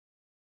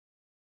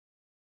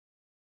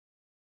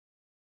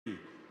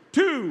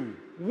2,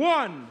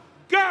 1,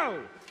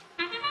 go!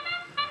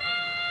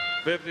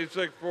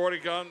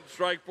 56-40 gun.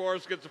 Strike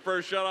Force gets the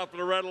first shot off of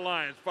the Red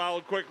Alliance,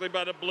 followed quickly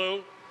by the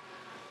Blue.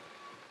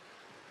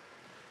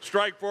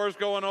 Strike Force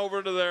going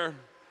over to their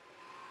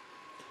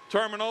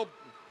terminal,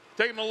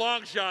 taking a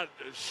long shot,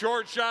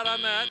 short shot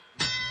on that.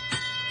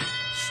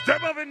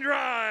 Step up and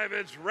drive,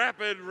 it's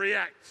Rapid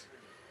React.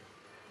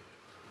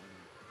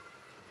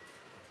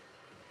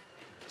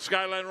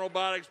 Skyline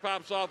Robotics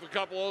pops off a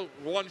couple,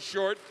 one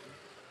short.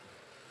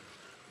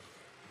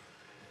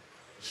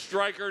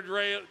 Striker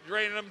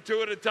draining them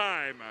two at a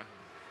time.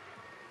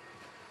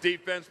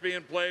 Defense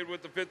being played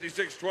with the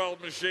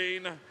 56-12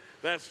 machine.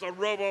 That's the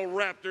Robo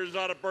Raptors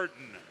out of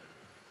Burton.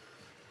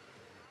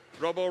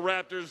 Robo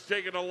Raptors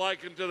taking a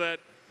liking to that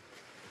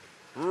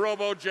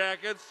Robo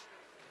Jackets.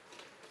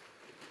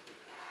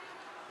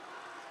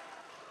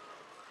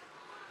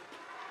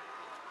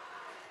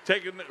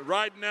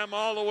 Riding them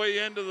all the way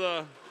into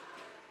the,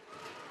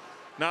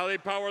 now they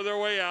power their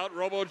way out.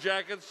 Robo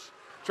Jackets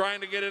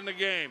trying to get in the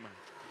game.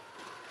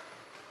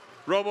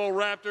 Robo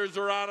Raptors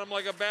are on them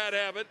like a bad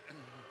habit.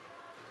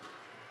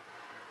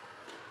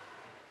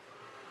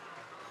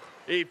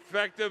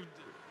 Effective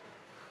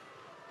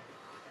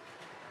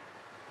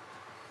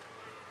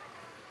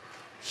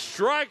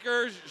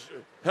strikers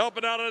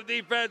helping out on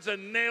the defense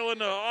and nailing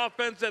the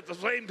offense at the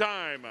same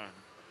time.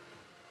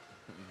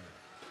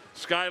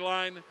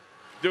 Skyline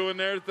doing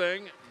their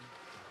thing.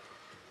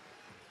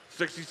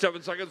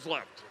 67 seconds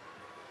left.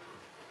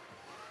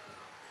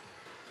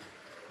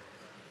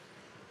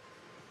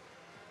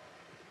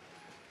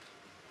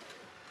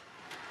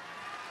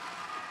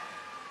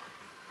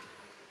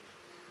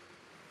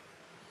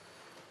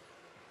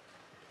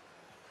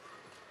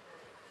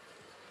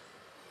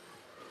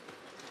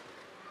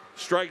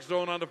 Strike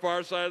zone on the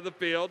far side of the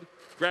field,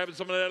 grabbing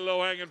some of that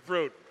low-hanging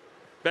fruit.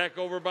 Back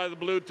over by the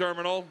Blue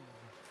terminal.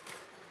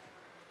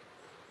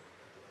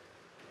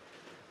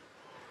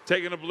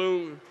 Taking the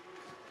Blue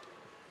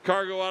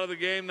cargo out of the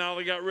game, now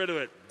they got rid of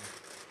it.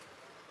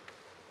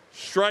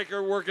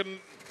 Striker working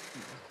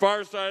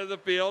far side of the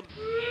field.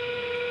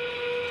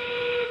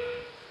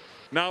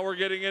 Now we're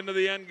getting into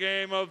the end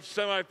game of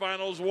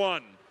semifinals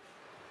 1.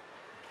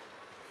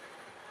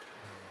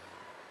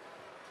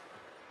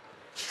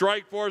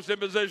 Strike Force in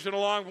position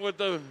along with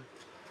the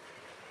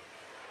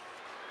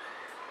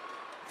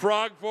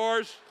Frog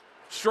Force,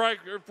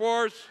 Striker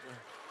Force.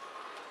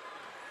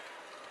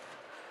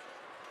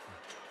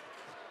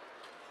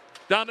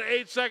 Down to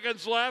 8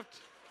 seconds left.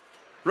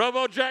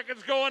 Robo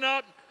Jackets going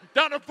up.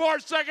 Down to 4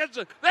 seconds.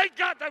 They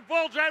got the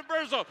full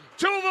transversal.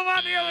 Two of them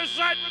on the other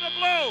side for the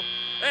Blue.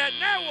 And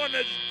that one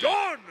is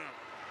done.